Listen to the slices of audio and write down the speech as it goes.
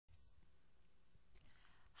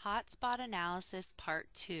Hotspot Analysis Part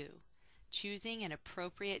 2, Choosing an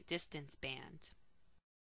Appropriate Distance Band.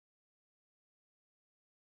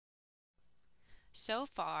 So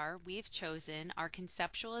far, we've chosen our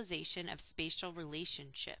conceptualization of spatial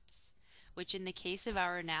relationships, which in the case of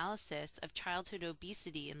our analysis of childhood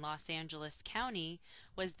obesity in Los Angeles County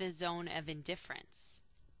was the zone of indifference.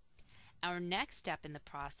 Our next step in the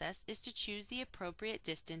process is to choose the appropriate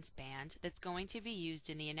distance band that's going to be used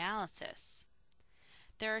in the analysis.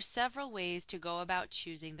 There are several ways to go about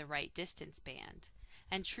choosing the right distance band,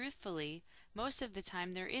 and truthfully, most of the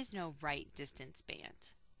time there is no right distance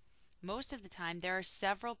band. Most of the time there are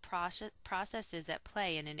several processes at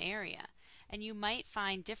play in an area, and you might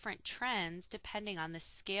find different trends depending on the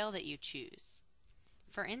scale that you choose.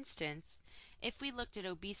 For instance, if we looked at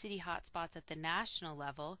obesity hotspots at the national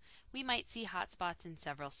level, we might see hotspots in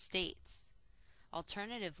several states.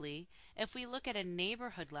 Alternatively, if we look at a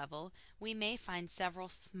neighborhood level, we may find several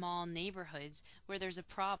small neighborhoods where there's a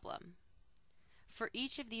problem. For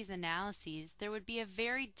each of these analyses, there would be a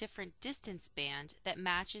very different distance band that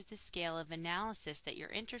matches the scale of analysis that you're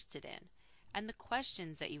interested in and the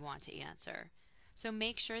questions that you want to answer, so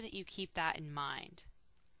make sure that you keep that in mind.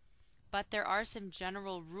 But there are some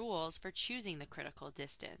general rules for choosing the critical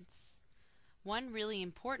distance. One really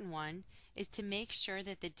important one is to make sure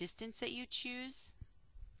that the distance that you choose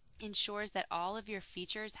ensures that all of your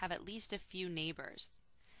features have at least a few neighbors.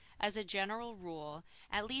 As a general rule,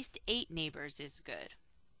 at least 8 neighbors is good.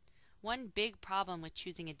 One big problem with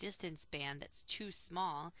choosing a distance band that's too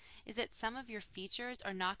small is that some of your features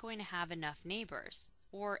are not going to have enough neighbors,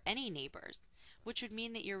 or any neighbors, which would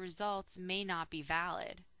mean that your results may not be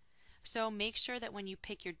valid. So make sure that when you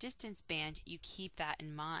pick your distance band, you keep that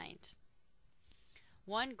in mind.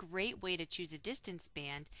 One great way to choose a distance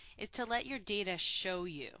band is to let your data show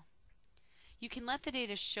you. You can let the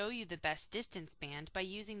data show you the best distance band by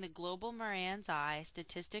using the Global Moran's Eye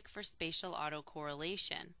statistic for spatial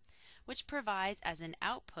autocorrelation, which provides as an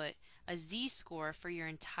output a z-score for your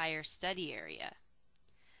entire study area.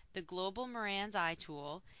 The Global Moran's Eye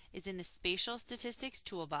tool is in the Spatial Statistics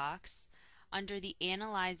toolbox under the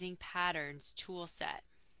Analyzing Patterns toolset.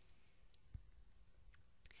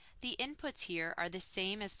 The inputs here are the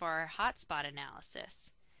same as for our hotspot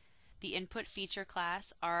analysis. The input feature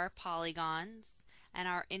class are our polygons, and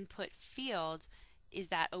our input field is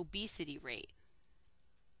that obesity rate.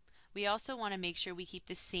 We also want to make sure we keep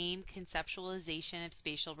the same conceptualization of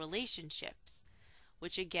spatial relationships,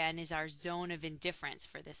 which again is our zone of indifference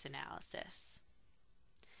for this analysis.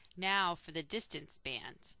 Now for the distance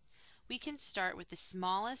band. We can start with the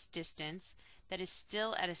smallest distance that is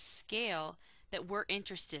still at a scale that we're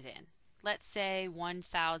interested in. Let's say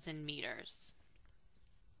 1,000 meters.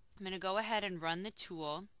 I'm going to go ahead and run the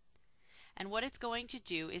tool, and what it's going to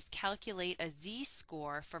do is calculate a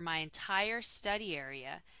z-score for my entire study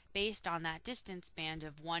area based on that distance band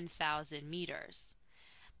of 1,000 meters.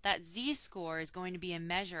 That z-score is going to be a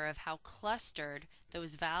measure of how clustered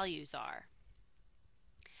those values are.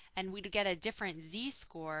 And we'd get a different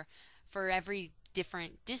z-score for every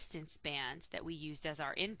different distance band that we used as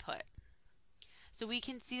our input. So we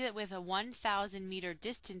can see that with a 1,000 meter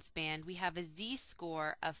distance band, we have a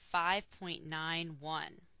z-score of 5.91.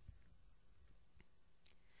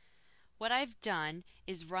 What I've done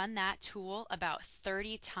is run that tool about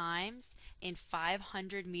 30 times in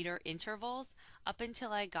 500 meter intervals up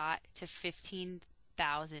until I got to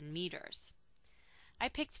 15,000 meters. I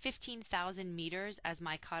picked 15,000 meters as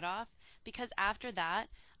my cutoff because after that,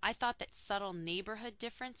 I thought that subtle neighborhood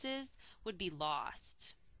differences would be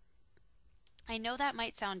lost. I know that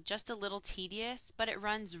might sound just a little tedious, but it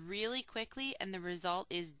runs really quickly and the result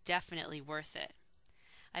is definitely worth it.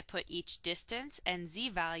 I put each distance and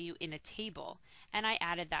z-value in a table, and I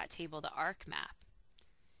added that table to ArcMap.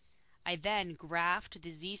 I then graphed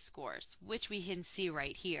the z-scores, which we can see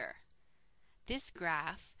right here. This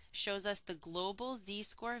graph shows us the global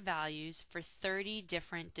z-score values for 30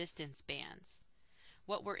 different distance bands.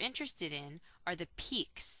 What we're interested in are the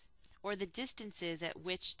peaks, or the distances at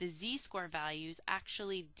which the z-score values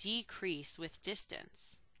actually decrease with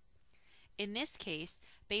distance. In this case,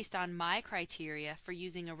 based on my criteria for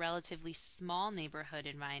using a relatively small neighborhood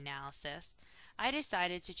in my analysis, I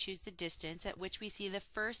decided to choose the distance at which we see the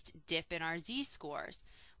first dip in our z-scores,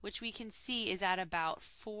 which we can see is at about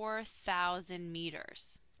 4,000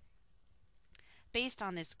 meters. Based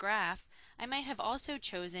on this graph, I might have also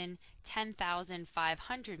chosen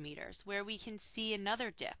 10,500 meters, where we can see another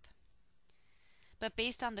dip. But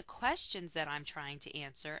based on the questions that I'm trying to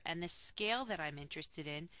answer and the scale that I'm interested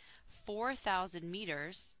in, 4,000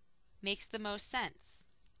 meters makes the most sense.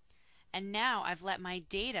 And now I've let my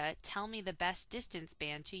data tell me the best distance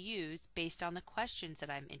band to use based on the questions that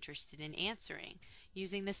I'm interested in answering,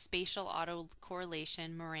 using the spatial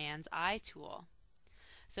autocorrelation Moran's I tool.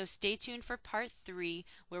 So stay tuned for part 3,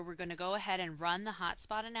 where we're going to go ahead and run the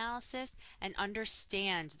hotspot analysis and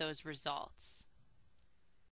understand those results.